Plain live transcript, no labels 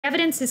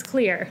Evidence is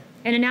clear.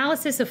 An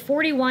analysis of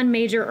 41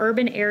 major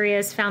urban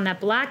areas found that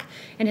Black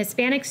and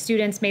Hispanic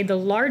students made the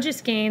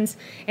largest gains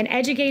in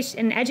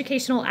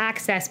educational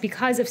access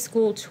because of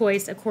school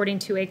choice, according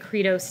to a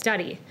Credo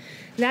study.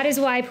 That is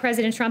why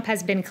President Trump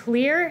has been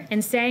clear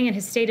in saying in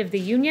his State of the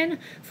Union,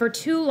 for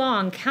too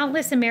long,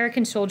 countless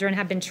American children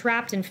have been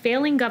trapped in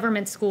failing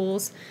government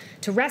schools.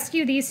 To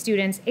rescue these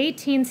students,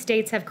 18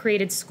 states have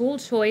created school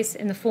choice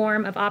in the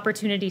form of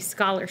opportunity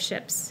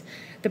scholarships.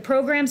 The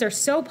programs are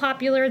so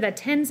popular that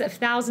tens of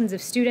thousands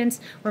of students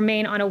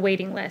remain on a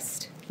waiting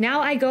list. Now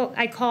I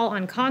call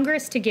on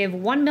Congress to give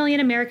 1 million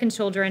American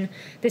children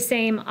the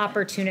same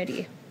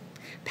opportunity.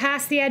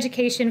 Pass the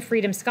Education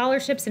Freedom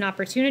Scholarships and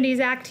Opportunities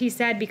Act, he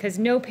said, because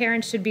no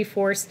parent should be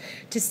forced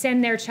to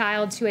send their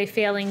child to a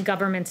failing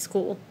government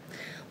school.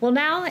 Well,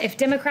 now, if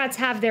Democrats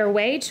have their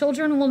way,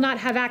 children will not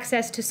have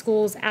access to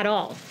schools at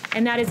all,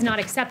 and that is not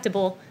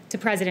acceptable to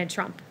President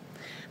Trump.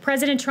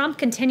 President Trump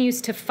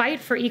continues to fight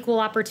for equal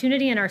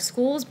opportunity in our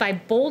schools by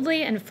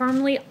boldly and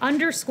firmly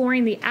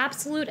underscoring the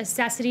absolute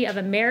necessity of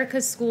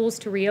America's schools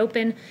to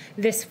reopen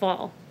this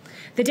fall.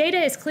 The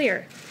data is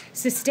clear.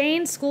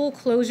 Sustained school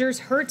closures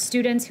hurt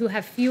students who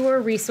have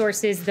fewer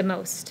resources the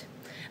most.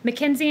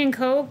 McKinsey &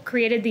 Co.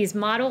 created these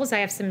models. I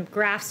have some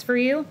graphs for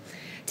you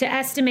to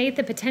estimate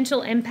the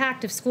potential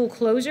impact of school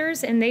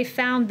closures, and they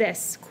found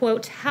this,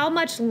 quote, how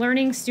much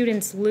learning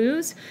students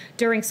lose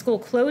during school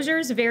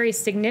closures varies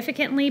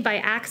significantly by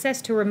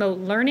access to remote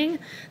learning,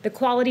 the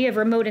quality of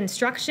remote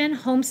instruction,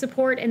 home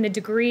support, and the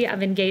degree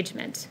of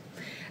engagement.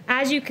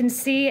 As you can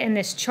see in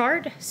this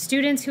chart,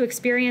 students who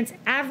experience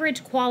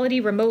average quality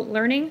remote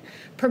learning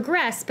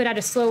progress, but at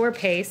a slower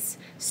pace.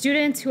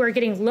 Students who are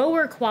getting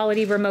lower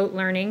quality remote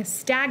learning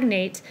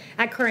stagnate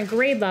at current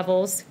grade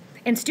levels.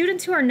 And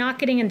students who are not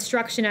getting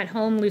instruction at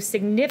home lose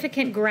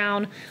significant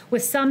ground,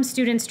 with some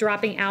students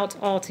dropping out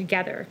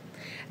altogether.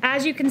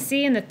 As you can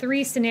see in the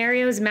three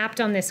scenarios mapped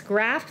on this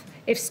graph,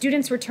 if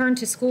students return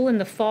to school in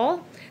the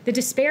fall, the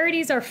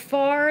disparities are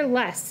far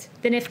less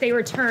than if they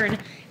return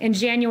in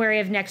January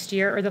of next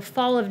year or the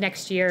fall of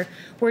next year,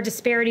 where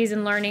disparities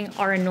in learning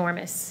are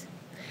enormous.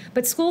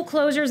 But school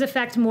closures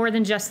affect more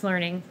than just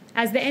learning.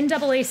 As the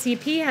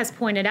NAACP has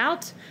pointed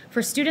out,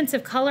 for students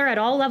of color at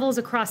all levels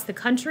across the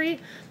country,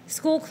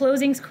 school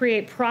closings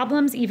create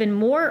problems even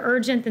more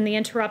urgent than the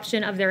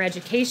interruption of their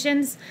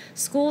educations.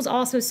 Schools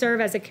also serve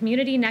as a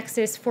community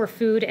nexus for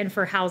food and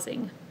for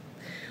housing.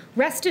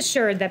 Rest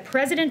assured that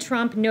President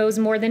Trump knows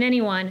more than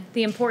anyone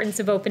the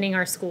importance of opening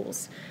our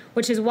schools,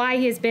 which is why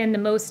he has been the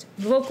most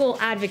vocal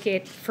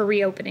advocate for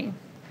reopening.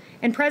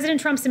 In President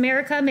Trump's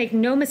America, make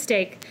no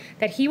mistake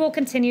that he will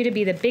continue to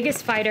be the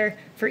biggest fighter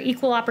for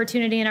equal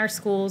opportunity in our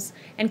schools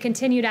and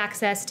continued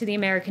access to the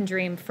American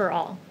dream for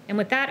all. And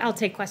with that, I'll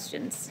take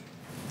questions.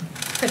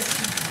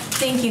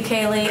 Thank you,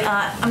 Kayleigh.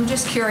 I'm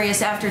just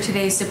curious, after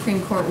today's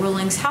Supreme Court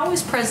rulings, how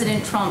is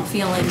President Trump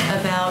feeling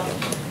about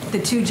the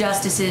two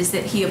justices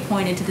that he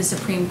appointed to the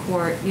Supreme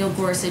Court, Neil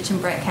Gorsuch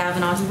and Brett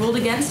Kavanaugh, who ruled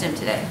against him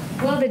today?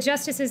 Well, the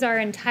justices are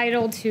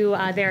entitled to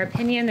their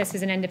opinion. This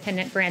is an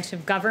independent branch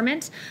of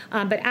government.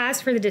 But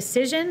as for the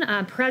decision,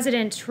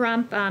 President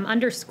Trump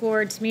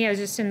underscored to me, I was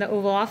just in the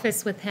Oval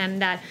Office with him,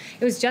 that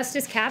it was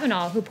Justice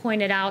Kavanaugh who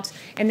pointed out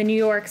in the New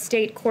York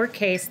State court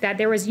case that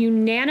there was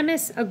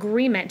unanimous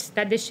agreement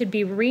that this should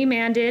be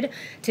remanded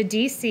to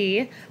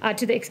D.C.,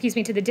 to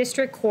the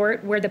district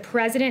court, where the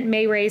president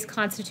may raise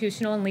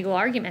constitutional and legal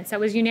arguments. That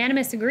was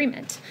unanimous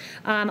agreement.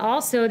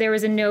 Also, there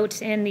was a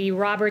note in the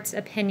Roberts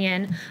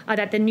opinion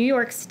that the New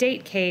York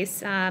State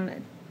case,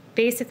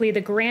 basically the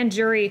grand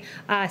jury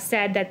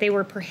said that they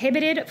were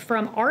prohibited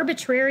from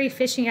arbitrary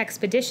fishing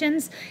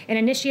expeditions and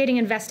initiating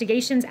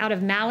investigations out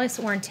of malice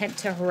or intent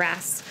to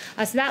harass.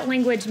 So that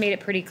language made it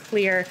pretty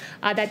clear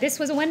that this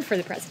was a win for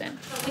the president.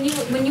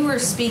 When you were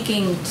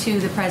speaking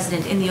to the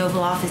president in the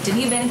Oval Office, did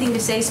he have anything to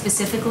say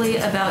specifically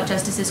about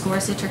Justices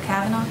Gorsuch or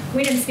Kavanaugh?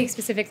 We didn't speak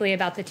specifically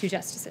about the two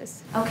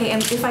justices. Okay,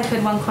 and if I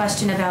could, one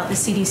question about the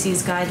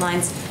CDC's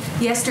guidelines.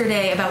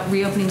 Yesterday, about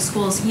reopening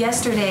schools,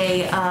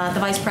 yesterday the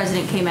vice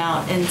president came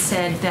out and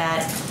said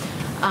that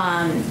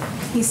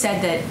he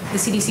said that the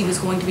CDC was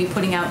going to be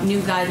putting out new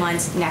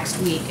guidelines next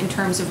week in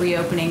terms of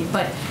reopening.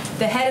 But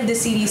the head of the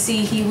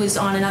CDC, he was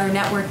on another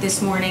network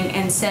this morning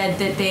and said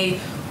that they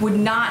would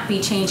not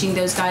be changing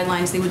those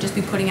guidelines. They would just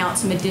be putting out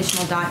some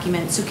additional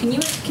documents. So can you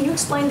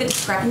explain the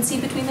discrepancy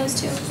between those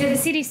two? Yeah, the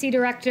CDC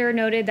director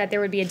noted that there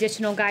would be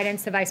additional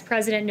guidance. The vice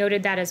president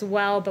noted that as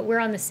well. But we're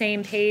on the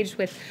same page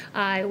with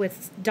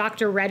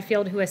Dr.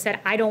 Redfield, who has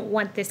said, I don't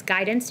want this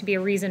guidance to be a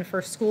reason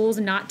for schools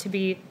not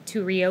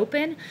to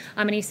reopen.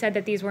 And he said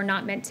that these were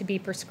not meant to be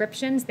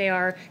prescriptions. They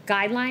are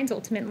guidelines.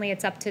 Ultimately,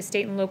 it's up to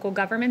state and local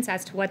governments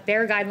as to what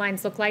their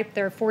guidelines look like.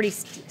 There are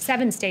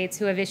 47 states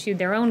who have issued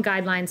their own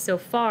guidelines so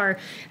far.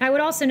 And I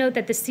would also note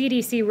that the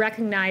CDC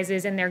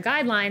recognizes in their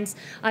guidelines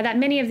that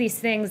many of these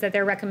things that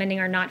they're recommending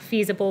are not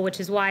feasible, which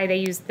is why they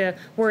use the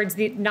words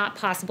not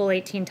possible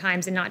 18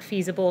 times and not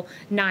feasible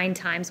 9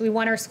 times. We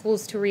want our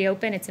schools to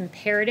reopen. It's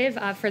imperative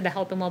for the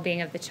health and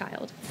well-being of the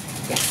child.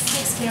 Yes.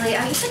 Thanks,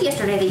 Kayleigh. You said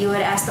yesterday that you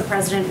had asked the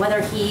president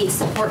whether he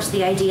supports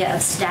the idea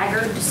of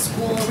staggered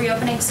school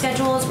reopening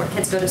schedules, where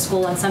kids go to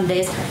school on some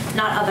days,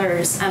 not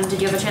others.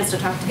 Did you have a chance to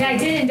talk to him? Yeah, I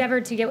did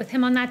endeavor to get with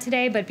him on that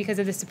today, but because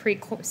of the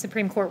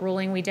Supreme Court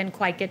ruling, we didn't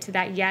quite get to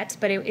that yet,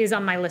 but it is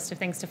on my list of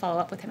things to follow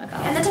up with him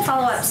about. And then to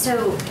follow up,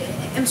 so,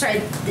 I'm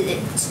sorry,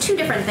 it's 2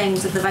 different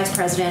things that the Vice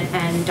President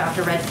and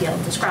Dr.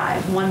 Redfield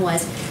described. One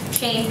was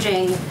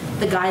changing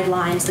the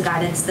guidelines, the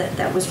guidance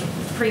that was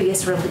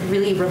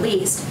previously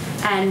released,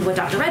 and what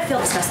Dr.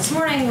 Redfield discussed this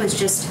morning was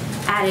just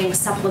adding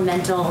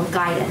supplemental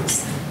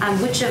guidance.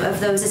 Which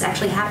of those is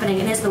actually happening?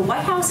 And is the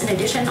White House, in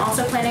addition,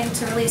 also planning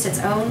to release its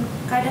own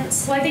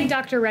guidance? Well, I think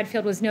Dr.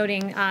 Redfield was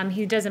noting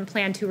he doesn't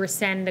plan to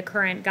rescind the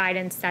current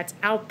guidance that's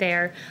out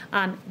there.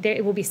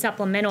 It will be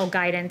supplemental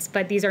guidance,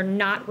 but these are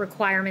not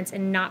requirements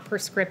and not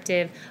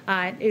prescriptive.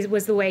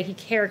 Was the way he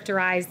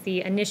characterized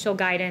the initial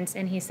guidance,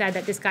 and he said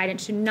that this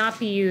guidance should not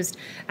be used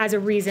as a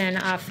reason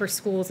for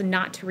schools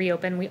not to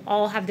reopen. We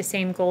all have the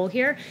same goal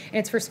here, and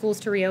it's for schools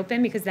to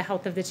reopen because the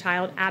health of the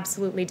child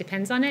absolutely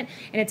depends on it,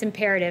 and it's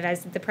imperative,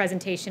 as the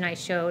presentation I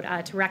showed,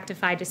 to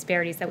rectify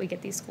disparities, that we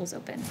get these schools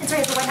open. And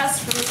sorry, is the White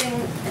House releasing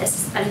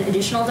an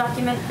additional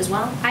document as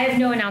well? I have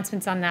no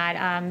announcements on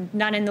that.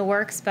 None in the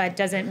works, but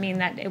doesn't mean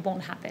that it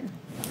won't happen.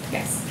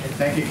 Yes.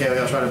 Thank you, Kayleigh.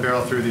 I'll try to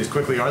barrel through these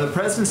quickly. Are the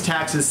president's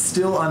taxes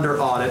still under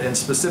audit, and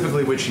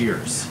specifically which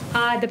years?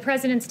 The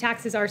president's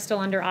taxes are still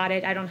under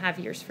audit. I don't have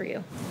years for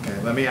you.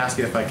 Okay, let me ask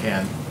you if I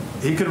can.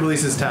 He could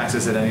release his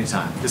taxes at any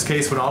time. This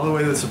case went all the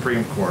way to the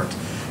Supreme Court.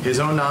 His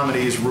own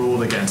nominees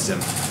ruled against him.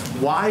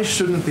 Why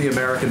shouldn't the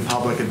American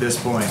public at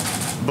this point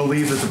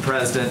believe that the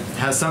president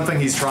has something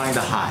he's trying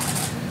to hide?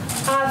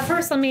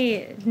 First, let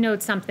me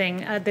note something.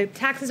 The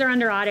taxes are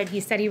under audit.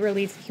 He said he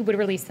would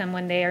release them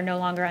when they are no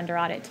longer under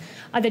audit.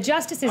 The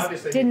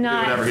justices did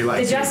not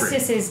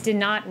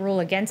rule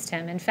against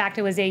him. In fact,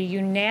 it was a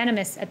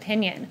unanimous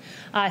opinion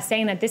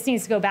saying that this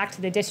needs to go back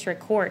to the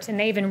district court. And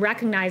they even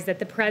recognized that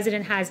the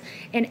president has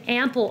an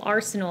ample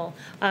arsenal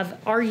of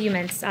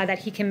arguments that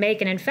he can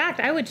make. And in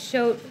fact, I would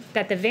show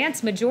that the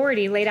Vance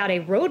majority laid out a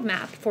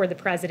roadmap for the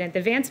president.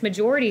 The Vance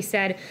majority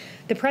said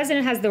the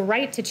president has the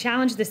right to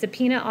challenge the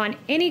subpoena on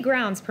any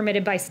grounds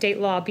permitted by state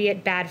law, be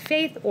it bad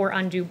faith or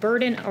undue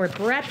burden or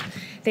breadth.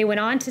 They went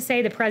on to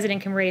say the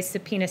president can raise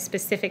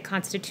subpoena-specific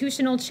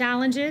constitutional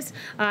challenges,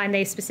 and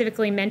they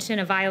specifically mention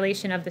a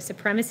violation of the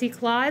Supremacy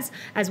Clause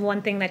as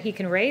one thing that he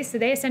can raise. So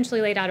they essentially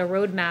laid out a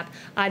roadmap.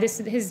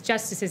 His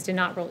justices did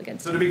not rule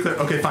against him. So to be clear,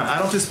 okay, fine. I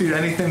don't dispute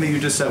anything that you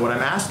just said. What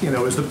I'm asking,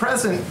 though, is the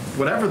president,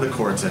 whatever the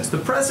court says, the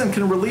president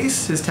can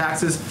release his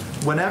taxes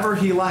whenever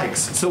he likes.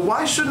 So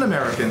why shouldn't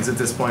Americans at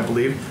this point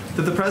believe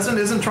that the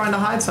president isn't trying to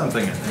hide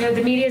something in there?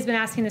 The media has been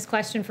asking this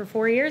question for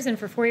 4 years, and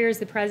for 4 years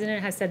the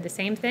president has said the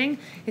same thing.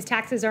 His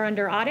taxes are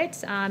under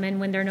audit, and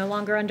when they're no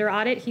longer under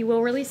audit, he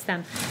will release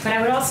them. But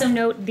I would also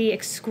note the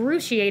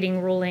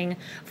excruciating ruling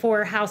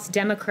for House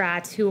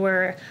Democrats, who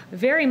were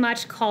very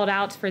much called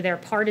out for their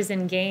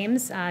partisan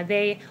games.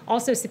 They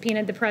also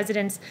subpoenaed the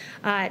president's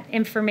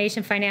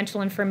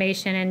financial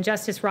information, and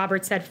Justice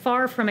Roberts said,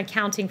 far from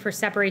accounting for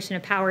separation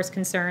of powers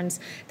concerns,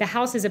 the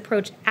House's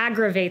approach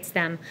aggravates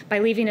them by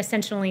leaving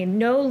essentially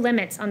no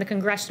limits on the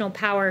congressional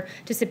power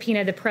to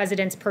subpoena the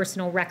president's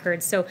personal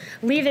records. So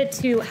leave it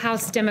to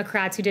House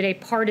Democrats, who did a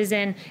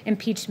partisan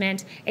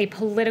impeachment, a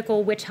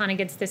political witch hunt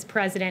against this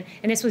president,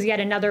 and this was yet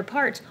another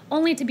part,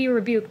 only to be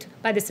rebuked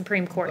by the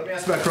Supreme Court. Let me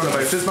ask about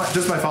coronavirus.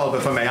 Just my follow-up,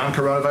 if I may, on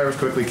coronavirus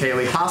quickly,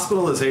 Kayleigh.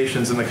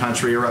 Hospitalizations in the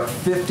country are up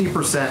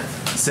 50%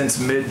 since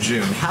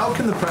mid-June. How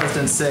can the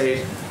president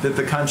say that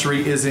the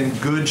country is in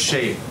good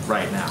shape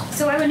right now?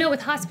 So I would note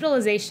with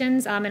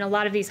hospitalizations, in a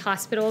lot of these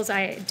hospitals,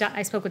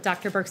 I spoke with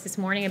Dr. Birx this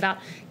morning, about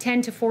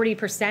 10 to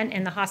 40%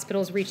 in the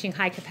hospitals reaching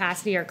high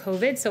capacity are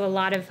COVID. So a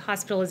lot of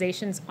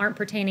hospitalizations aren't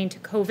pertaining to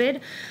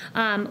COVID.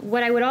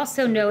 What I would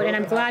also note, and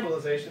I'm glad—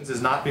 Hospitalizations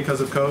is not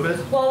because of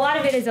COVID? Well, a lot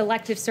of it is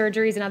elective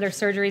surgeries and other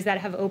surgeries that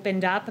have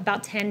opened up.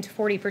 About 10 to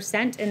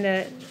 40% in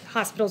the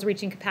hospitals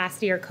reaching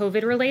capacity are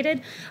COVID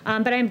related.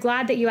 But I'm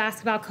glad that you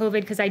asked about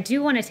COVID, because I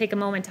do want to take a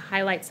moment to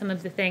highlight some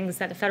of the things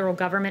that the federal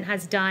government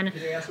has done.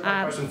 Can you answer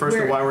my question first,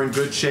 of why we're in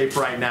good shape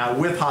right now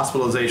with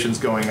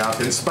hospitalizations going up,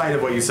 in spite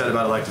of what you said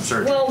about elective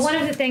surgeries? Well, one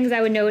of the things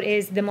I would note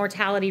is the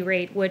mortality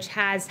rate, which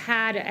has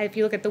had, if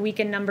you look at the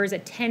weekend numbers, a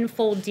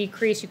 10-fold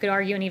decrease. You could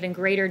argue an even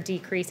greater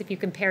decrease if you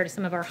compare to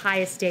some of our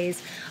highest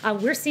days.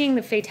 We're seeing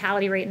the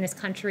fatality rate in this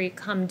country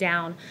come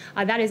down.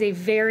 That is a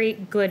very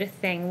good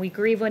thing. We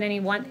grieve when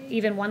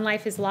even one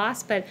life is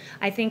lost, but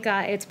I think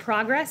it's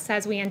progress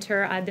as we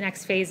enter the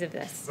next phase of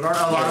this. But aren't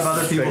a lot of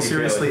other people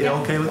seriously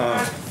ill,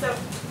 Kayleigh?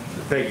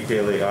 Thank you,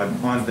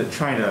 Kayleigh. On the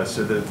China,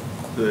 so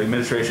the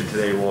administration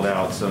today rolled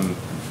out some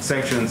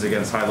sanctions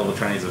against high-level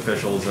Chinese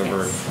officials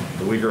over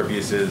the Uyghur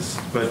abuses.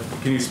 But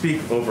can you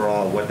speak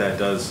overall what that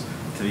does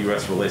to to the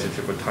U.S.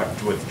 relationship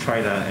with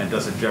China, and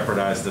does it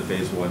jeopardize the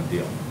Phase 1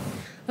 deal?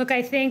 Look,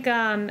 I think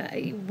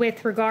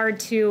with regard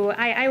to,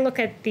 I look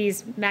at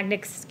these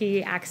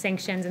Magnitsky Act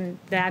sanctions, and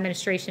the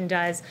administration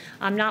does,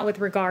 not with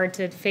regard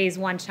to Phase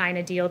 1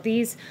 China deal.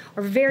 These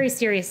are very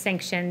serious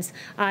sanctions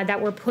that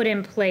were put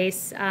in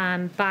place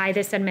by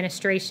this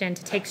administration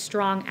to take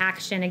strong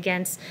action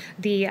against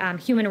the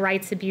human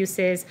rights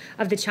abuses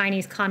of the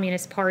Chinese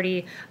Communist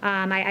Party.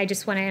 I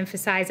just want to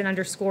emphasize and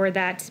underscore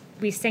that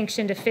we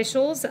sanctioned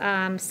officials,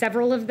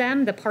 several of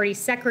them, the party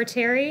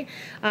secretary,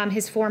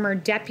 his former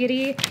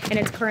deputy, and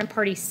its current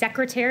party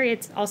secretary.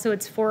 It's also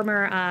its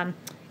former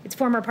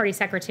party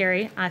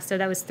secretary, so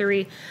that was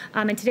 3.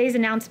 And today's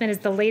announcement is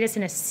the latest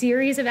in a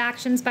series of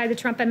actions by the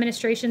Trump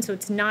administration, so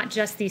it's not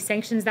just these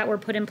sanctions that were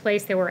put in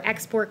place. There were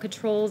export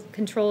controls.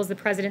 The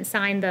president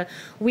signed the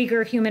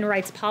Uyghur Human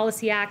Rights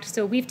Policy Act,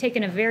 so we've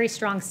taken a very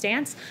strong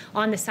stance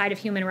on the side of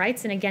human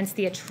rights and against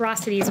the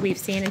atrocities we've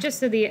seen. And just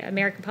so the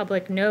American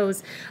public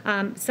knows,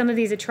 some of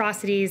these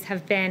atrocities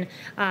have been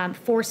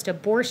forced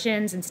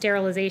abortions and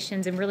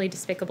sterilizations and really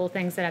despicable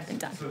things that have been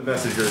done. So the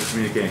message you're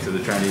communicating to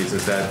the Chinese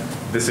is that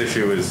this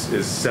issue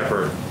is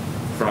separate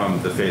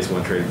from the Phase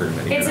 1 trade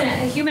agreement.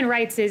 Human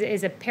rights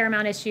is a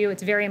paramount issue.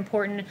 It's very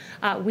important.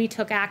 We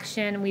took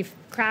action. We've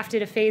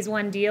crafted a Phase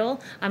 1 deal.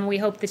 We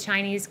hope the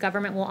Chinese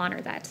government will honor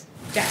that.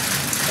 Jack.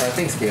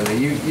 Thanks,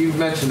 Kayleigh. You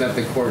mentioned that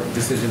the court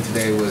decision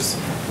today was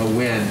a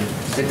win.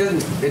 It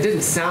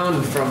didn't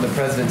sound from the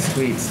president's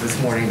tweets this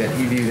morning that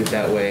he viewed it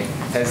that way.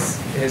 Has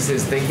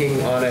his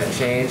thinking on it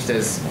changed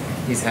as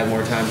he's had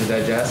more time to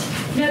digest?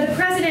 No, the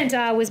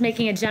president was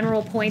making a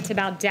general point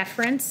about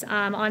deference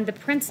on the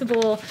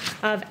principle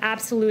of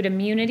absolute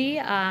immunity,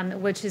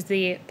 which is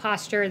the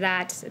posture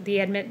that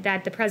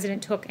the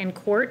president took in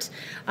court.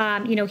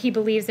 He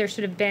believes there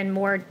should have been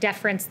more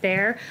deference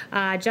there.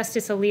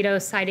 Justice Alito,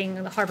 citing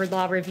the Harvard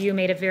Law Review,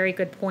 made a very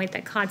good point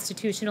that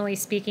constitutionally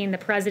speaking, the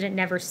president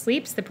never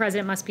sleeps. The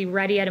president must be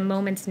ready at a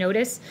moment's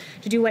notice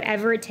to do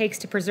whatever it takes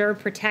to preserve,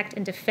 protect,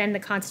 and defend the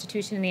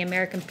Constitution and the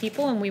American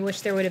people, and we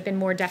wish there would have been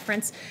more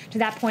deference to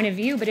that point of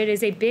view. But it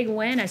is a big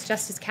win, as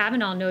Justice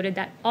Kavanaugh noted,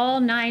 that all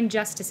 9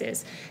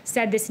 justices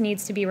said this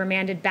needs to be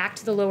remanded back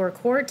to the lower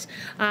court,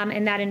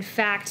 and that in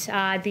fact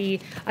the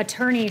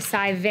attorney,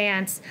 Cy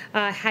Vance,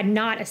 had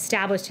not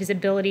established his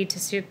ability to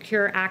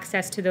secure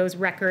access to those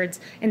records.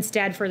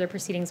 Instead, further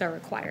proceedings are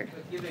required.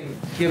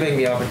 Giving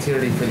the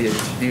opportunity for the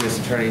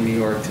U.S. Attorney in New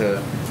York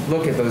to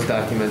look at those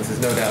documents is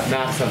no doubt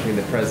not something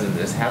the president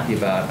is happy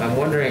about. I'm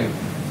wondering,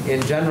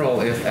 in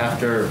general, if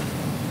after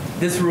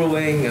this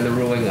ruling and the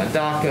ruling on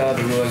DACA,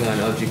 the ruling on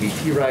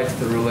LGBT rights,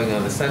 the ruling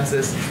on the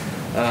census,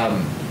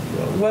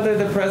 whether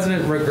the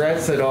president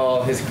regrets at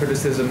all his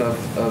criticism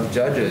of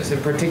judges,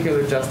 in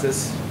particular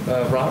Justice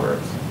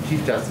Roberts.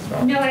 Chief Justice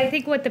Roberts. No, I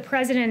think what the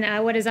president,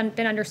 what has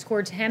been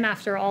underscored to him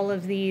after all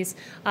of these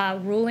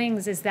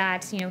rulings is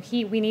that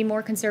we need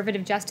more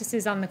conservative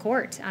justices on the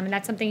court. And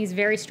that's something he's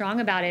very strong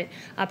about. It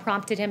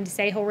prompted him to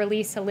say he'll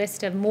release a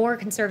list of more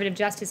conservative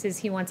justices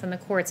he wants on the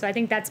court. So I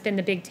think that's been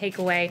the big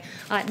takeaway,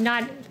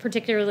 not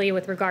particularly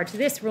with regard to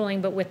this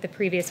ruling, but with the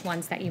previous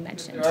ones that you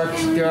mentioned.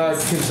 There are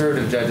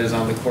conservative judges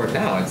on the court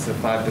now. It's a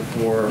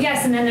 5-4.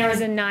 Yes, and then there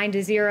was a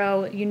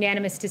 9-0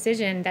 unanimous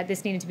decision that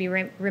this needed to be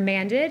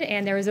remanded,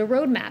 and there was a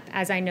roadmap,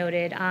 as I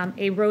noted,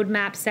 a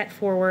roadmap set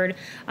forward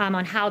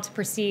on how to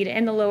proceed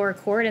in the lower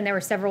court, and there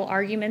were several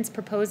arguments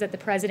proposed that the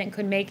president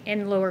could make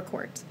in lower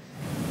court.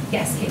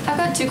 Yes, Kate. I've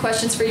got 2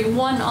 questions for you.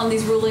 One, on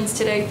these rulings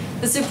today,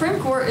 the Supreme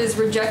Court is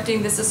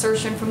rejecting this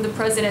assertion from the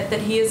president that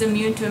he is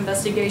immune to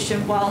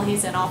investigation while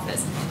he's in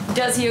office.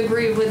 Does he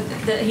agree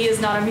with that he is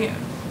not immune?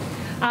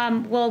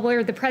 Well,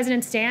 where the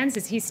president stands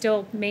is he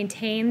still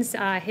maintains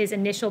his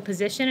initial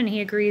position, and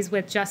he agrees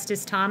with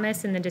Justice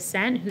Thomas in the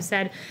dissent, who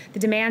said the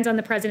demands on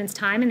the president's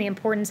time and the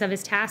importance of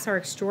his tasks are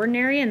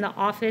extraordinary, and the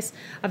office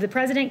of the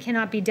president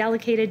cannot be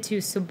delegated to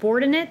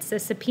subordinates. A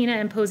subpoena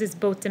imposes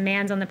both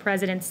demands on the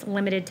president's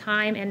limited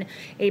time and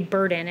a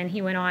burden, and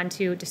he went on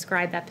to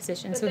describe that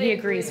position. So he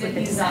agrees with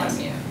the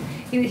dissent.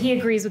 He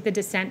agrees with the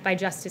dissent by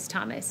Justice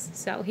Thomas.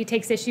 So he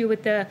takes issue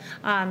with the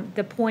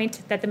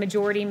point that the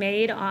majority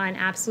made on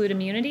absolute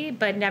immunity,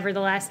 but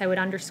nevertheless, I would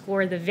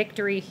underscore the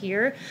victory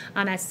here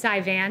as Cy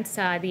Vance,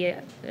 the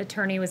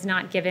attorney, was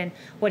not given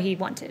what he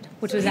wanted,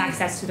 which was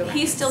access to the records.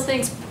 He still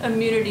thinks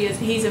immunity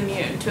he's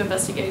immune to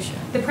investigation.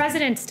 The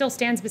president still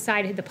stands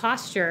beside the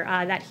posture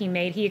that he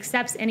made. He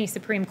accepts any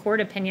Supreme Court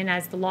opinion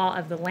as the law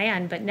of the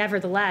land, but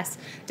nevertheless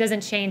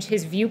doesn't change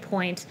his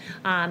viewpoint.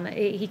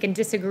 He can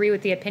disagree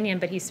with the opinion,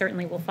 but he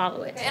certainly will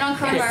follow it. And on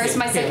coronavirus,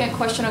 my second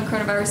question on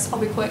coronavirus, I'll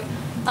be quick.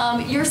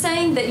 You're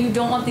saying that you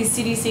don't want these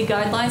CDC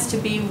guidelines to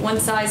be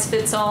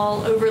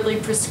one-size-fits-all, overly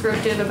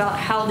prescriptive about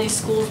how these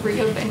schools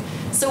reopen.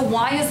 So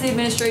why is the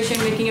administration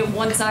making it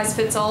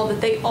one-size-fits-all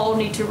that they all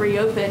need to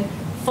reopen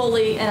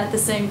fully and at the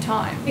same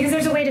time? Because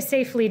there's a way to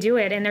safely do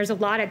it, and there's a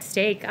lot at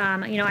stake.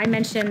 I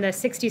mentioned the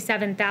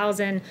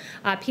 67,000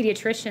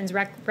 pediatricians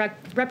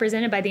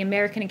represented by the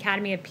American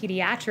Academy of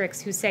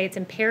Pediatrics who say it's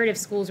imperative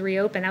schools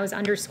reopen. That was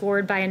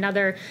underscored by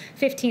another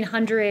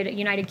 1,500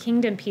 United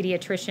Kingdom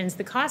pediatricians.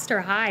 The costs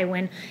are high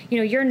when,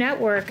 your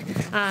network,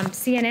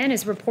 CNN,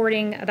 is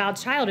reporting about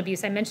child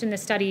abuse. I mentioned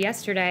this study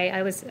yesterday.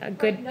 It was a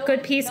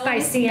good piece by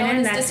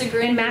CNN that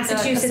in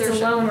Massachusetts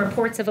alone,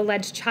 reports of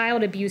alleged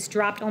child abuse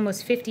dropped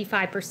almost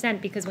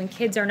 55% because when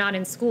kids are not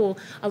in school,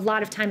 a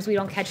lot of times we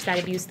don't catch that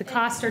abuse. The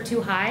costs are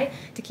too high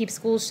to keep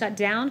schools shut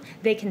down.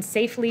 They can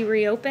safely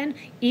reopen.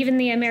 Even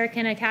the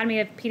American Academy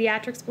of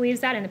Pediatrics believes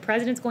that, and the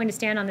president's going to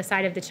stand on the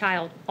side of the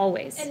child,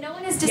 always. And no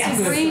one is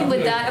disagreeing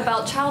with that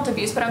about child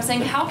abuse, but I'm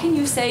saying, how can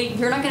you say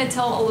you're not going to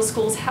tell all the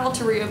schools how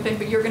to reopen,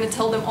 but you're going to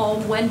tell them all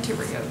when to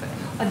reopen?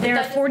 There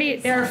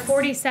are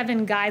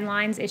 47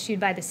 guidelines issued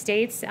by the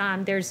states.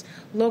 There's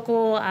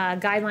local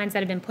guidelines that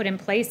have been put in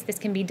place. This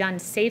can be done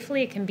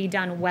safely. It can be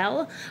done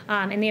well.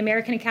 In the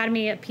American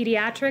Academy of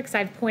Pediatrics,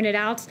 I've pointed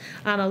out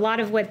a lot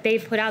of what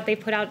they've put out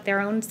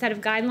their own set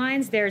of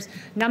guidelines. There's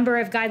a number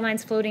of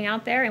guidelines floating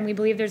out there, and we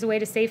believe there's a way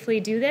to safely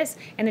do this,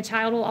 and the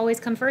child will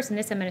always come first in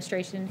this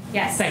administration.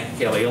 Yes. Thank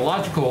you, Kayleigh. A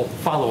logical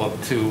follow-up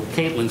to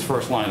Caitlin's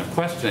first line of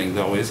questioning,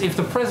 though, is if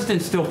the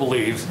president still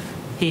believes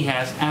he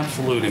has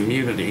absolute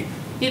immunity,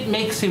 it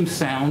makes him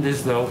sound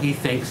as though he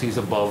thinks he's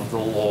above the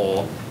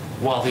law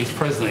while he's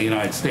president of the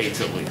United States,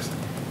 at least.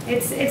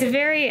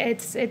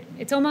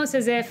 It's almost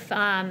as if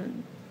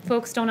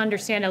folks don't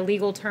understand a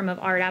legal term of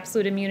art.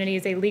 Absolute immunity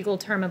is a legal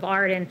term of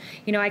art, and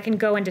I can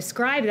go and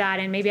describe that,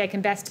 and maybe I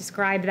can best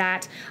describe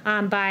that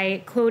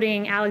by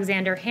quoting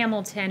Alexander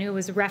Hamilton, who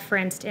was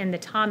referenced in the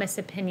Thomas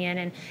opinion.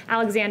 And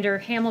Alexander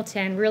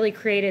Hamilton really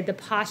created the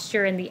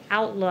posture and the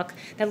outlook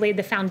that laid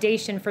the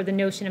foundation for the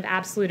notion of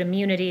absolute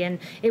immunity. And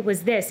it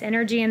was this: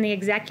 energy in the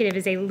executive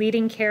is a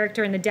leading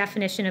character in the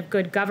definition of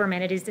good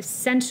government. It is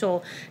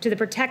essential to the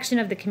protection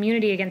of the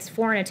community against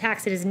foreign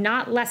attacks. It is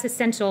not less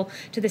essential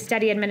to the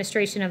steady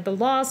administration of the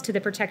laws, to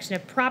the protection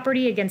of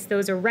property against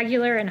those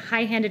irregular and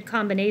high-handed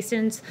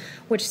combinations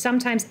which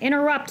sometimes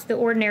interrupt the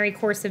ordinary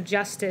course of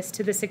justice,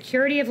 to the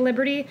security of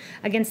liberty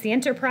against the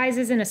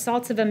enterprises and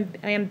assaults of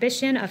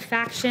ambition, of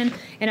faction,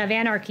 and of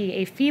anarchy.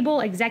 A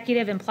feeble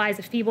executive implies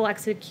a feeble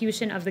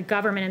execution of the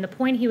government. And the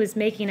point he was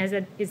making is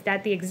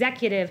that the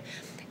executive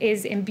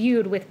is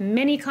imbued with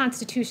many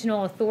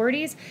constitutional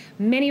authorities,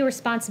 many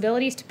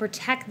responsibilities to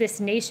protect this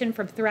nation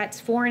from threats,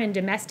 foreign and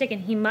domestic,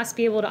 and he must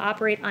be able to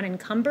operate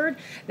unencumbered.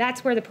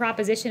 That's where the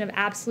proposition of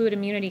absolute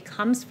immunity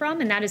comes from,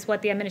 and that is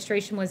what the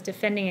administration was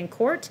defending in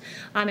court.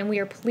 And we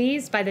are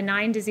pleased by the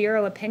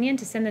 9-0 opinion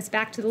to send this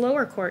back to the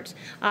lower court,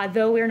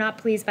 though we're not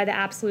pleased by the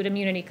absolute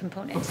immunity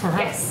component.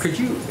 Yes. Could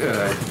you,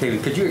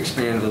 Kayleigh, could you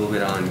expand a little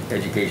bit on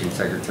Education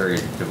Secretary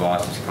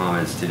DeVos's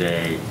comments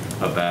today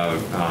about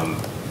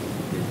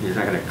you're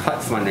not going to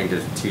cut funding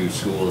to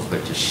schools,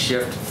 but to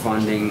shift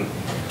funding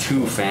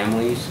to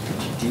families?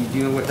 Do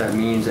you know what that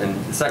means? And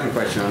the second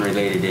question,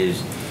 unrelated,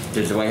 is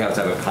does the White House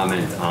have a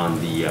comment on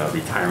the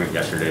retirement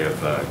yesterday of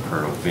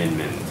Colonel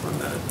Vindman from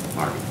the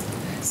Army?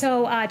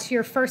 So to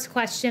your first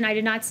question, I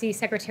did not see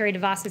Secretary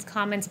DeVos's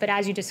comments, but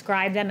as you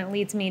described them, it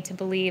leads me to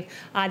believe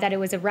that it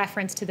was a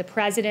reference to the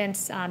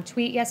president's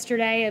tweet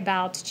yesterday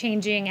about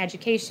changing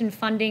education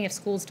funding if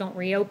schools don't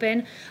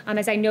reopen.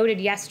 As I noted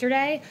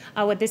yesterday,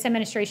 what this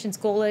administration's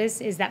goal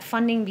is that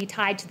funding be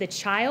tied to the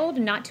child,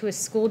 not to a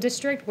school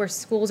district where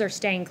schools are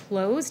staying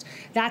closed.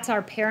 That's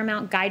our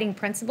paramount guiding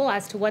principle.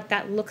 As to what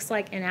that looks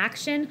like in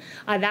action,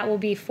 that will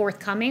be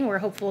forthcoming. We're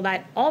hopeful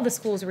that all the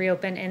schools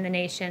reopen in the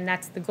nation.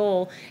 That's the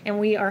goal. And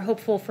we are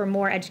hopeful for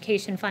more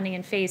education funding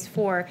in phase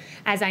 4,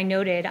 as I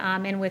noted.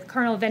 And with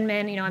Colonel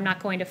Vindman, I'm not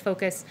going to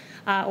focus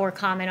or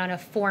comment on a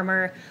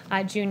former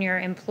junior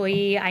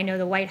employee. I know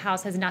the White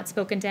House has not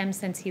spoken to him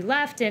since he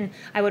left, and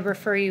I would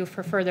refer you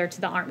for further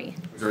to the Army.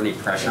 Was there any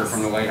pressure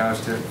from the White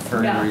House for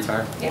him to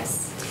retire?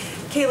 Yes.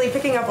 Kayleigh,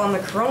 picking up on the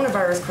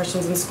coronavirus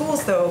questions in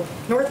schools, though,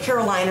 North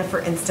Carolina,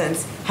 for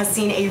instance, has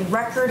seen a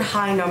record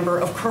high number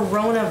of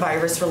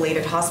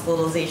coronavirus-related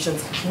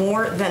hospitalizations,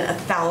 more than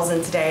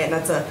 1,000 today, and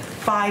that's a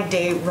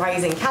 5-day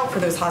rising count for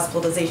those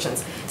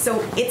hospitalizations.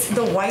 So it's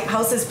the White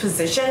House's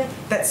position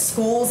that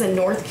schools in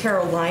North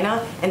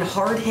Carolina and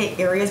hard-hit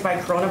areas by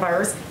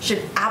coronavirus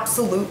should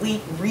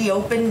absolutely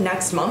reopen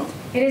next month?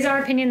 It is our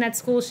opinion that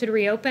schools should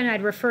reopen.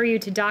 I'd refer you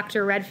to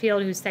Dr.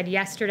 Redfield, who said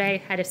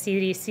yesterday, head of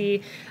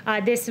CDC,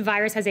 this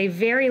virus has a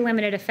very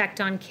limited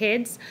effect on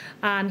kids.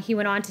 He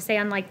went on to say,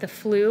 unlike the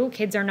flu,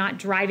 kids are not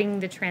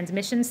driving the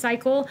transmission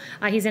cycle.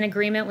 He's in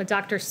agreement with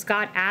Dr.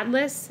 Scott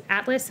Atlas,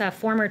 a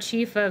former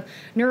chief of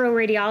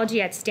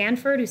neuroradiology at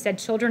Stanford, who said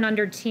children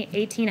under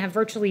 18 have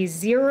virtually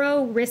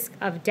zero risk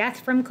of death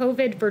from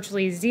COVID,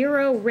 virtually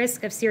zero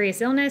risk of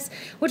serious illness,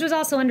 which was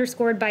also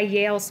underscored by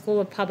Yale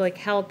School of Public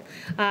Health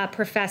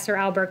professor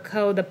Albert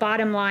Coe. The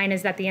bottom line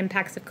is that the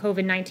impacts of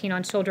COVID-19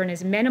 on children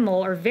is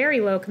minimal or very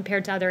low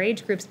compared to other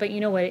age groups. But you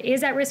know what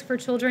is at risk for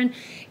children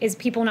is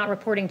people not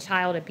reporting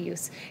child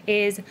abuse,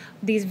 is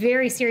these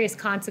very serious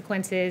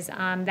consequences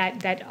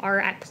that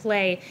are at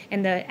play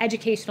in the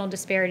educational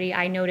disparity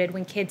I noted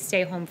when kids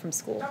stay home from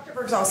school. Dr.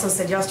 Bergs also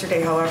said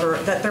yesterday, however,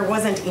 that there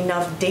wasn't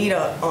enough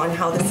data on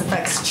how this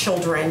affects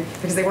children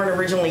because they weren't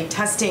originally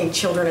testing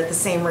children at the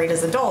same rate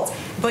as adults.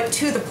 But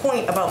to the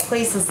point about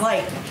places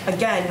like,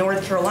 again,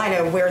 North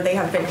Carolina, where they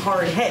have been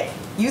hard hit,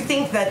 you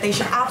think that they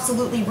should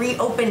absolutely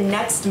reopen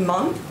next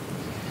month?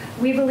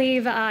 We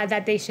believe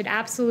that they should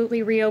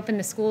absolutely reopen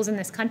the schools in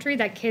this country,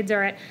 that kids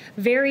are at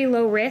very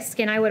low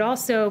risk. And I would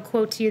also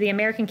quote to you the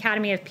American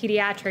Academy of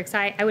Pediatrics.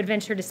 I would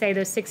venture to say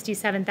those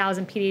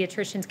 67,000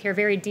 pediatricians care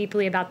very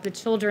deeply about the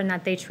children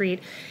that they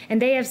treat.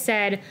 And they have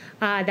said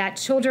that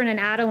children and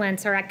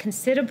adolescents are at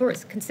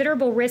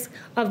considerable risk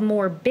of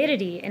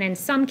morbidity and in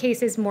some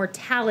cases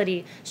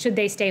mortality should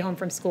they stay home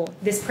from school.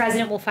 This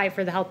president will fight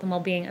for the health and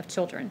well-being of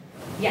children.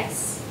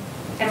 Yes.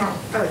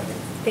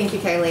 Thank you,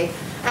 Kayleigh.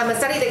 A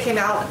study that came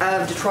out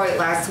of Detroit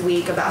last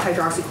week about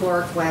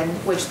hydroxychloroquine,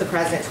 which the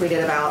president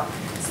tweeted about,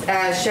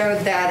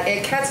 showed that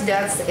it cuts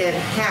deaths in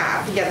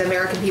half. Yet the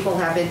American people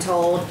have been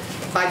told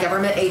by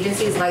government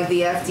agencies like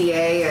the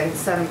FDA and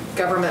some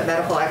government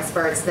medical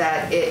experts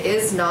that it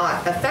is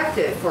not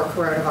effective for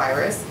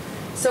coronavirus.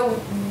 So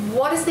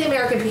what is the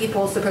American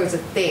people supposed to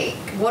think?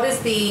 What is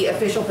the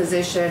official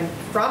position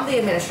from the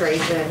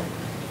administration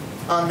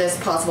on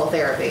this possible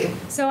therapy?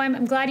 So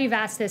I'm glad you've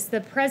asked this.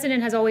 The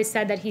president has always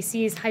said that he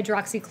sees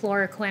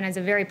hydroxychloroquine as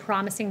a very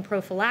promising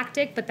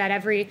prophylactic, but that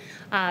every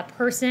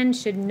person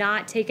should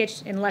not take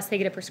it unless they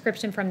get a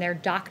prescription from their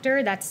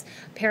doctor. That's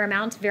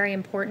paramount, very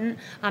important.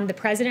 The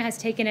president has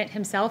taken it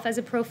himself as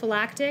a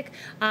prophylactic.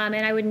 And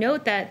I would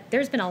note that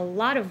there's been a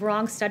lot of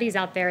wrong studies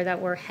out there that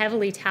were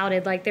heavily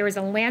touted. Like there was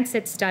a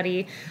Lancet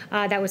study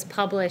that was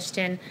published,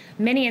 and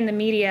many in the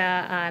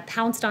media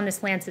pounced on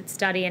this Lancet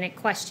study, and it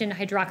questioned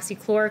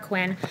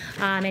hydroxychloroquine.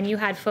 And you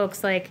had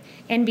folks like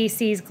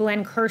NBC's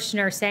Glenn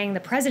Kirshner saying the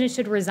president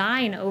should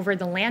resign over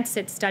the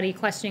Lancet study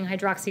questioning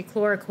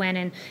hydroxychloroquine,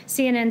 and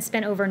CNN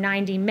spent over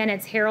 90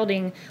 minutes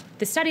heralding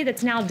the study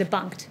that's now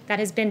debunked, that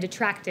has been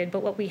detracted.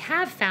 But what we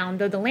have found,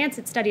 though the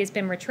Lancet study has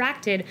been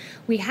retracted,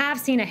 we have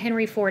seen a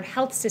Henry Ford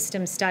Health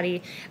System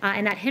study,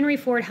 and that Henry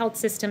Ford Health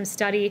System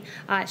study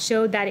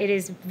showed that it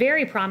is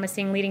very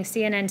promising, leading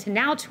CNN to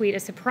now tweet a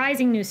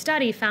surprising new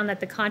study found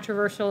that the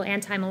controversial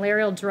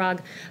anti-malarial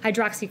drug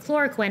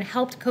hydroxychloroquine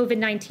helped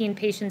COVID-19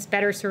 patients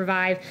better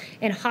survive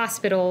in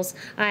hospitals.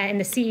 And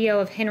the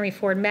CEO of Henry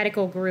Ford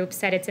Medical Group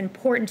said it's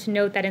important to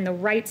note that in the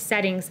right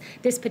settings,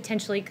 this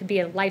potentially could be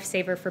a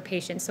lifesaver for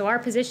patients. So our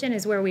position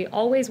is where we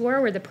always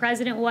were, where the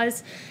president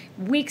was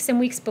weeks and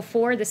weeks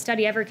before the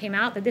study ever came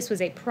out, that this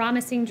was a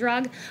promising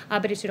drug,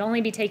 but it should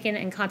only be taken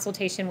in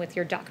consultation with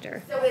your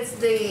doctor. So is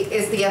the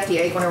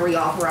FDA going to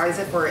reauthorize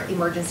it for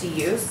emergency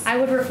use? I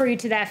would refer you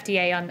to the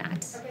FDA on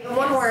that. Okay,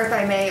 one more, if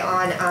I may,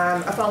 on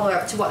a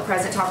follow-up to what the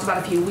president talked about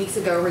a few weeks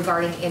ago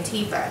regarding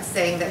Antifa,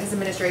 saying that his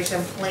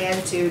administration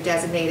planned to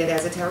designate it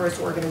as a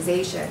terrorist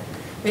organization.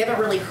 We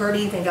haven't really heard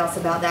anything else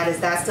about that. Is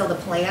that still the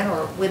plan,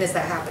 or when is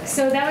that happening?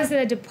 So that was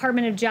the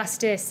Department of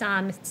Justice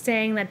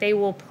saying that they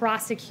will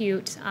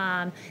prosecute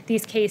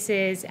these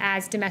cases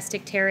as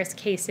domestic terrorist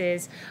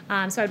cases.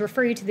 So I'd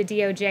refer you to the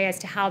DOJ as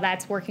to how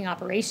that's working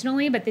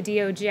operationally, but the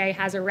DOJ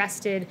has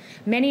arrested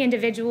many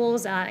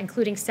individuals,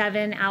 including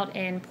 7 out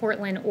in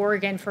Portland,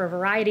 Oregon, for a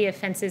variety of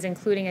offenses,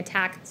 including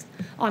attacks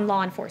on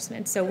law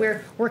enforcement. So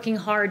we're working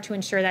hard to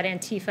ensure that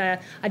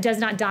Antifa does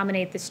not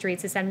dominate the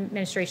streets. This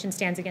administration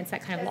stands against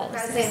that kind of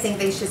lawlessness. Does the president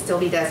think they should still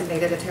be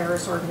designated a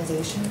terrorist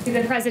organization?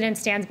 The president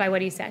stands by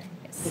what he said.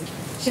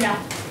 Yes. Chanel.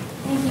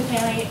 Thank you,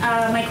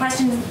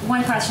 Kayleigh.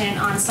 One question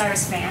on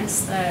Cyrus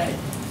Vance, the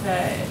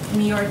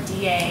New York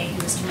DA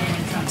who was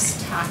demanding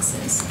Trump's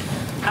taxes.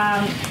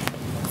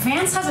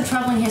 Vance has a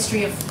troubling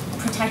history of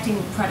protecting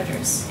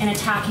predators and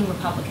attacking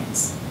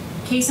Republicans.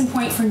 Case in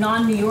point for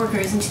non-New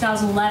Yorkers, in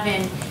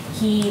 2011,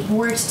 he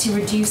worked to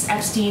reduce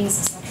Epstein's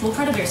sexual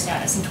predator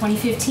status. In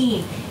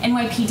 2015,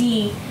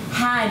 NYPD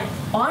had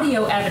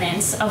audio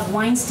evidence of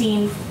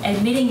Weinstein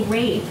admitting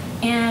rape,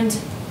 and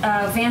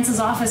Vance's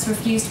office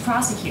refused to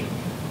prosecute.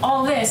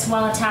 All this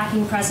while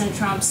attacking President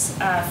Trump's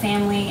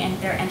family and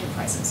their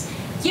enterprises.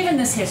 Given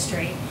this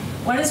history,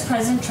 what is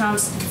President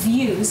Trump's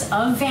views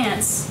of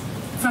Vance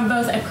from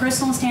both a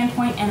personal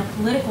standpoint and a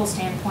political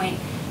standpoint?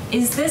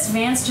 Is this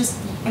Vance just,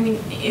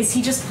 is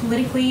he just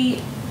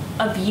politically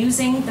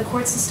abusing the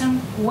court system?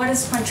 What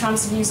is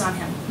Trump's views on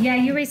him? Yeah,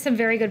 you raised some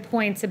very good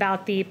points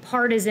about the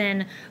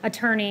partisan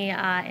attorney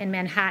in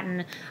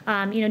Manhattan.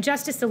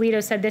 Justice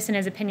Alito said this in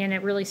his opinion.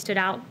 It really stood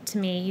out to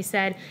me. He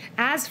said,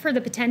 as for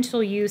the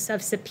potential use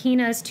of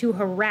subpoenas to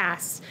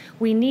harass,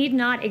 we need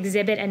not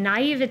exhibit a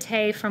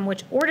naivete from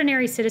which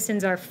ordinary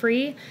citizens are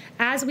free.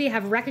 As we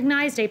have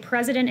recognized a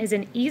president is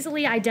an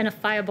easily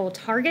identifiable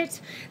target,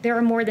 there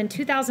are more than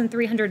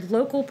 2,300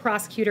 local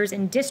prosecutors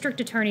and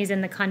district attorneys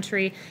in the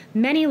country.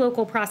 Many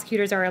local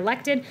prosecutors are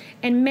elected,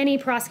 and many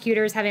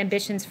prosecutors have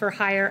ambitions for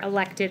higher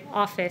elected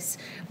office.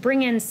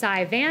 Bring in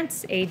Cy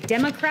Vance, a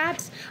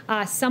Democrat,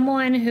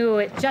 someone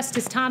who,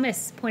 Justice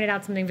Thomas pointed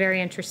out something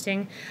very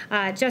interesting.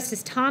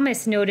 Justice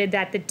Thomas noted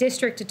that the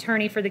district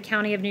attorney for the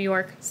County of New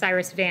York,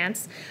 Cyrus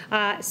Vance,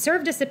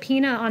 served a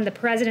subpoena on the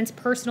president's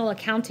personal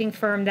accounting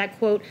firm that,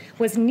 quote,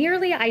 was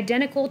nearly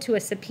identical to a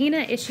subpoena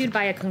issued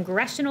by a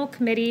congressional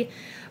committee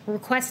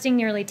requesting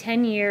nearly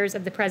 10 years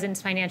of the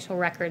president's financial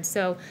records.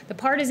 So the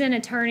partisan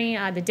attorney,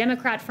 the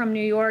Democrat from New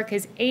York,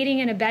 is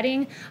aiding and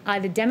abetting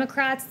the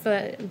Democrats,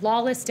 the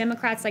lawless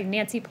Democrats like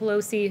Nancy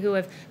Pelosi, who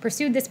have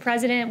pursued this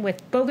president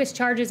with bogus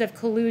charges of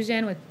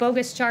collusion, with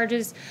bogus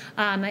charges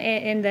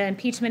in the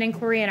impeachment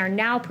inquiry, and are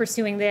now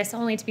pursuing this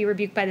only to be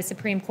rebuked by the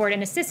Supreme Court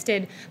and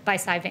assisted by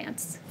Cy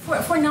Vance.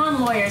 For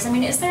non-lawyers, I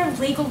mean, is there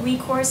legal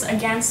recourse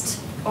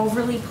against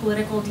overly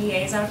political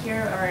DAs out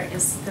here, or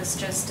is this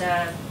just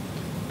a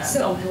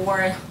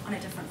war on a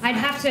different front? I'd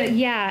have to,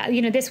 yeah,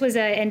 this was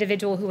an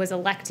individual who was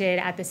elected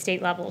at the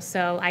state level,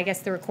 so I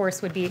guess the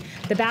recourse would be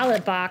the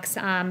ballot box.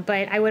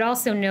 But I would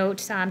also note,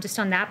 just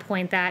on that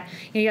point, that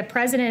you have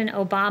President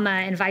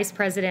Obama and Vice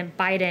President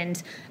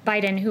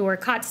Biden, who were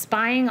caught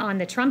spying on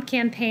the Trump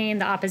campaign,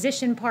 the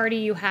opposition party.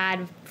 You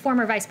had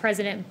former Vice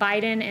President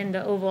Biden in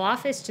the Oval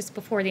Office just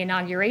before the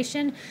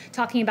inauguration,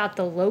 talking about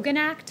the Logan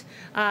Act.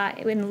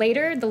 And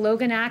later, the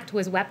Logan Act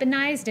was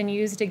weaponized and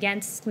used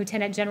against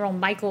Lieutenant General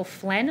Michael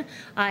Flynn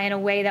in a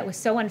way that was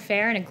so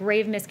unfair and a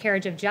grave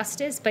miscarriage of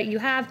justice. But you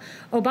have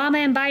Obama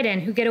and Biden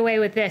who get away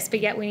with this, but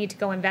yet we need to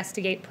go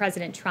investigate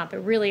President Trump. It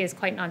really is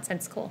quite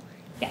nonsensical.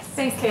 Yes.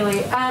 Thanks,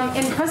 Kayleigh.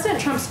 In President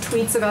Trump's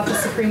tweets about the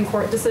Supreme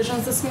Court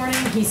decisions this morning,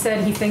 he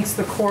said he thinks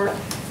the court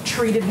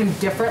treated him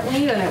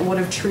differently than it would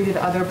have treated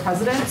other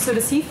presidents. So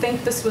does he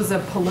think this was a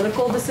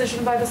political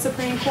decision by the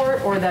Supreme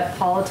Court, or that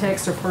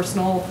politics or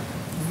personal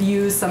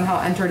views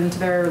somehow entered into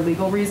their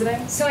legal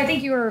reasoning? So I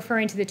think you were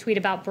referring to the tweet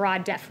about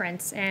broad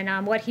deference,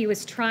 and what he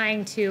was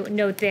trying to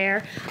note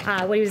there,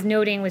 what he was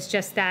noting was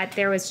just that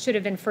there should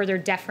have been further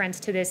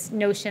deference to this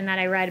notion that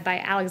I read by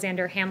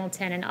Alexander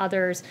Hamilton and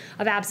others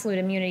of absolute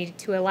immunity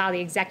to allow the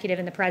executive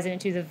and the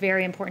president to do the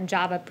very important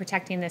job of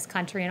protecting this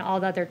country and all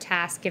the other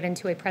tasks given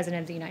to a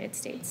president of the United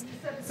States.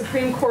 The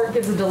Supreme Court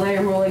gives a delay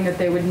ruling that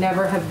they would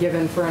never have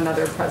given for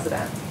another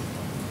president.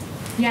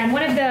 Yeah,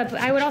 and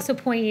I would also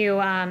point you,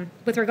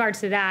 with regard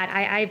to that,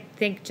 I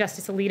think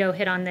Justice Alito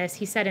hit on this.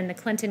 He said in the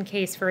Clinton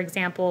case, for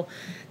example,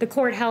 the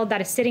court held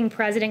that a sitting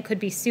president could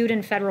be sued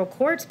in federal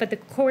courts, but the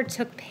court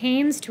took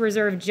pains to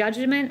reserve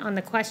judgment on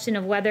the question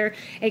of whether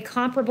a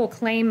comparable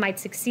claim might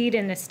succeed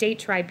in a state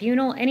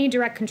tribunal. Any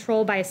direct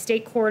control by a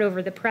state court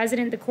over the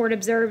president, the court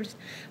observed,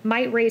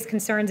 might raise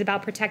concerns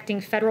about protecting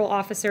federal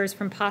officers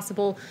from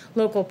possible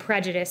local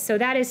prejudice. So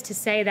that is to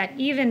say that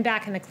even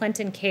back in the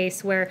Clinton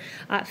case, where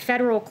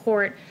federal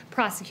court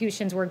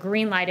prosecutions were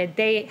green-lighted,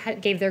 they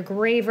gave their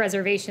grave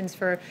reservations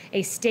for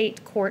a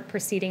state court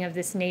proceeding of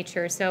this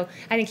nature. So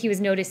I think he was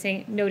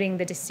noting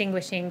the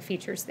distinguishing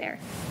features there.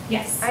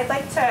 Yes? I'd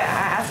like to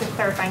ask a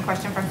clarifying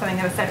question from something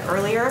that was said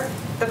earlier.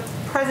 The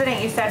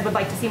president, you said, would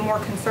like to see more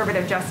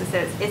conservative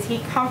justices. Is he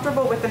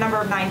comfortable with the number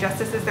of 9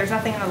 justices? There's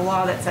nothing in the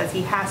law that says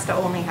he has to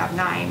only have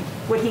 9.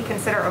 Would he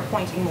consider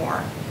appointing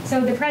more? So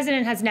the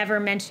president has never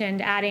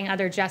mentioned adding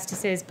other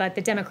justices, but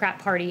the Democrat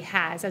Party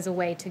has as a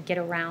way to get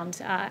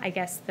around, I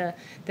guess,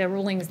 the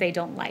rulings they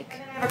don't like.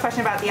 And then I have a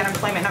question about the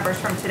unemployment numbers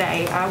from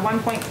today.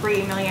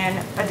 1.3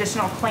 million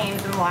additional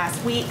claims in the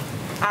last week.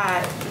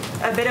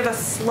 A bit of a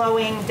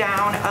slowing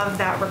down of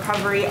that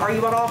recovery. Are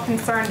you at all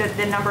concerned that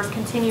the numbers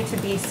continue to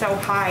be so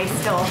high,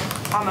 still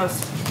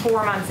almost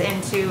 4 months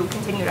into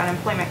continued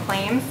unemployment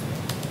claims?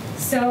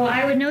 So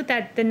I would note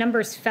that the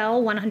numbers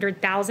fell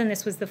 100,000.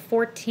 This was the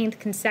 14th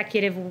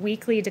consecutive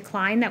weekly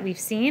decline that we've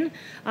seen.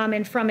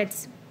 And from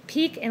its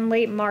peak in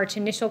late March,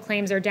 initial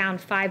claims are down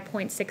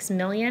 5.6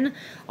 million.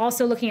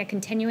 Also looking at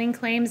continuing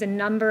claims,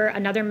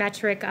 another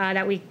metric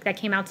that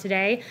came out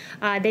today,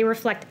 they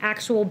reflect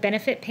actual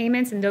benefit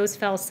payments, and those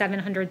fell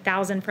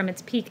 700,000 from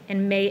its peak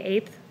in May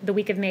 8th, the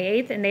week of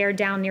May 8th, and they are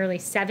down nearly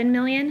 7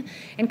 million.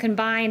 And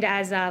combined,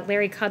 as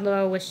Larry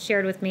Kudlow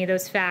shared with me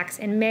those facts,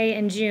 in May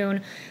and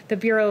June, the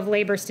Bureau of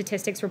Labor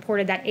Statistics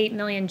reported that 8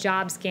 million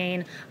jobs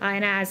gain.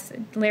 And as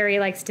Larry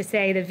likes to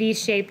say, the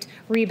V-shaped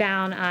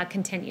rebound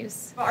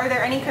continues. Well, are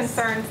there any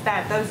concerns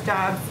that those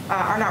jobs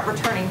are not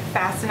returning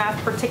fast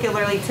enough?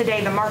 Particularly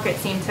today, the market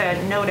seemed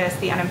to notice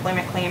the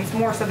unemployment claims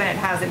more so than it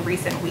has in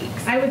recent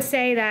weeks. I would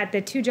say that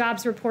the 2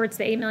 jobs reports,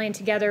 the 8 million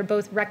together,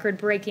 both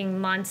record-breaking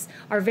months,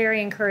 are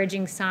very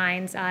encouraging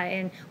signs,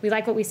 and we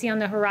like what we see on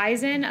the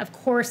horizon. Of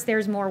course,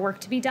 there's more work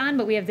to be done,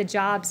 but we have the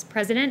jobs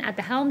president at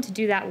the helm to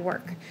do that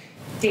work.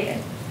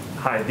 David.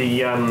 Hi. The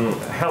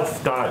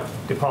Health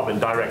Department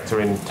director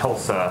in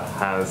Tulsa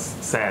has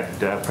said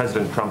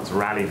President Trump's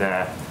rally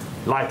there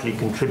likely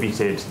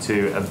contributed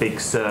to a big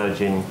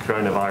surge in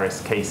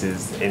coronavirus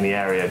cases in the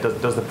area.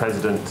 Does the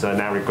president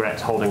now regret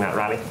holding that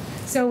rally?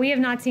 So we have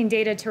not seen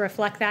data to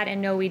reflect that,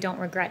 and no, we don't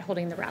regret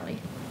holding the rally.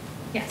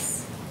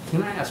 Yes.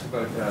 Can I ask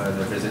about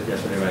the visit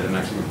yesterday by the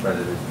Mexican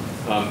president?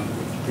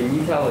 Can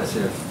you tell us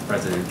if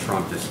President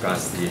Trump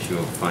discuss the issue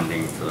of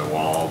funding for the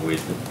wall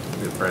with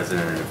the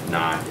president? And if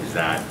not, is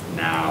that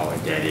now a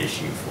dead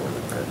issue for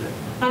the president?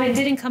 It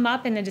didn't come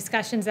up in the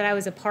discussions that I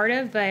was a part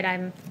of, but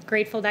I'm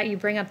grateful that you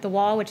bring up the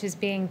wall, which is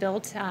being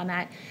built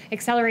at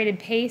accelerated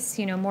pace,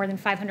 more than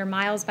 500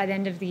 miles by the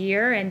end of the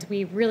year. And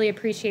we really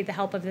appreciate the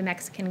help of the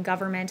Mexican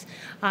government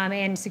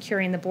and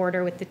securing the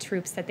border with the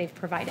troops that they've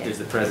provided. Does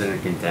the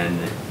president contend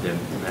that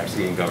the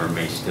Mexican government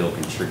may still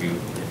contribute,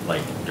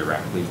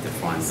 directly to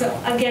fund? So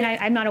again,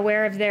 I'm not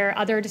aware of their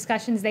other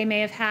discussions they may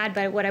have had,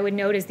 but what I would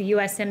note is the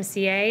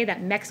USMCA,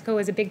 that Mexico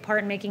is a big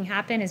part in making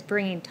happen, is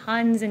bringing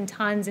tons and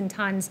tons and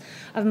tons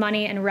of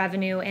money and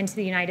revenue into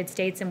the United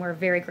States, and we're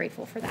very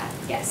grateful for that.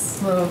 Yes.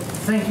 Well,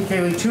 thank you,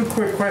 Kayleigh. Two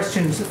quick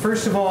questions.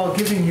 First of all,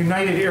 given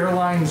United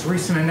Airlines'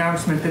 recent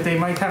announcement that they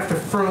might have to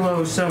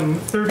furlough some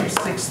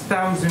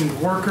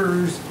 36,000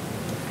 workers,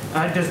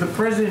 does the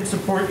president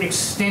support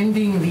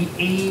extending the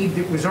aid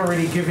that was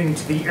already given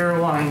to the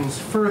airlines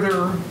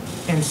further?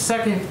 And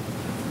second,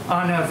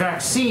 on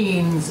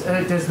vaccines,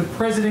 does the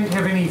president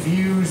have any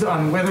views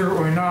on whether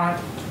or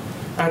not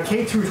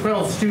K through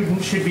 12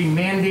 students should be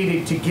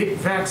mandated to get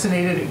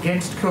vaccinated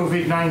against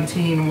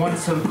COVID-19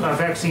 once a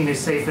vaccine is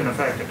safe and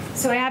effective?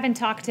 So I haven't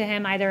talked to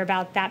him either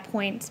about that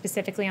point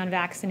specifically on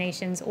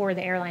vaccinations or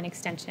the airline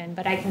extension,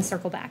 but I can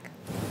circle back.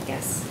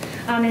 Yes.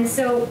 And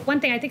so one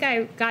thing, I think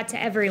I got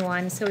to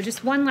everyone, so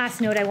just one last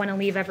note I want to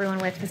leave everyone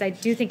with, because I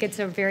do think it's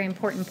a very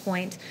important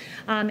point,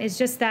 is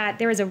just that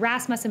there was a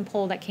Rasmussen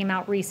poll that came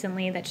out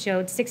recently that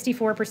showed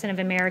 64% of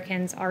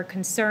Americans are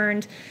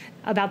concerned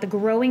about the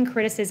growing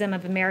criticism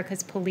of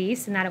America's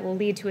police and that it will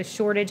lead to a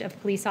shortage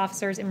of police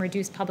officers and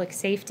reduced public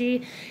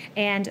safety.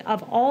 And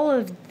of all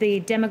of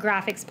the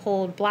demographics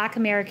polled, Black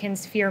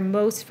Americans fear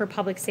most for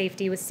public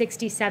safety, with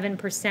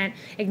 67%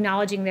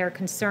 acknowledging their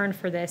concern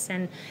for this.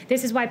 And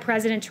this is why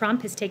President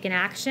Trump has taken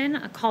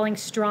action, calling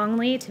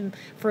strongly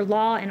for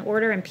law and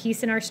order and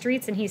peace in our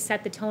streets, and he's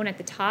set the tone at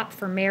the top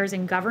for mayors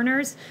and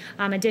governors.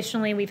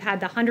 Additionally, we've had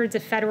the hundreds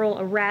of federal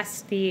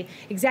arrests, the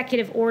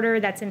executive order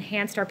that's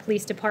enhanced our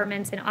police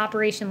departments, and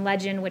Operation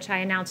Legend, which I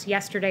announced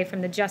yesterday from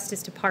the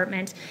Justice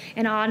Department,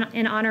 in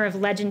honor of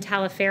Legend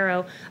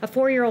Talaferro, a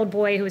 4-year-old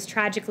boy who was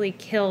tragically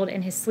killed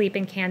in his sleep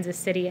in Kansas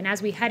City. And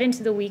as we head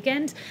into the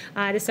weekend,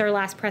 this is our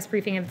last press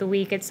briefing of the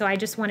week, and so I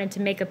just wanted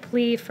to make a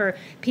plea for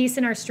peace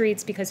in our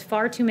streets, because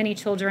far too many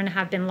children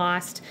have been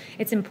lost.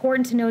 It's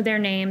important to know their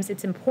names.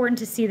 It's important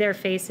to see their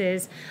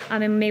faces.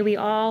 And may we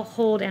all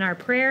hold in our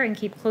prayer and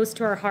keep close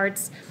to our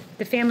hearts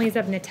the families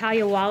of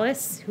Natalia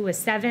Wallace, who was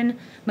 7,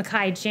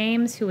 Makai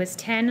James, who was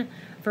 10,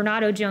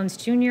 Vernado Jones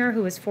Jr.,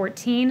 who was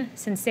 14,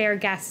 Sincere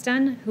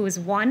Gaston, who was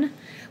 1,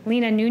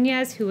 Lena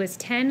Nunez, who was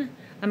 10,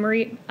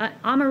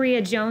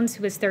 Amaria Jones,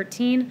 who was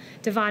 13,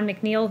 Devon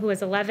McNeil, who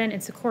was 11,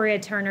 and Secoria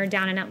Turner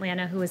down in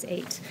Atlanta, who was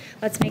 8.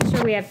 Let's make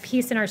sure we have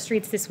peace in our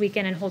streets this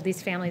weekend and hold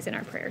these families in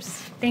our prayers.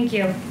 Thank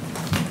you.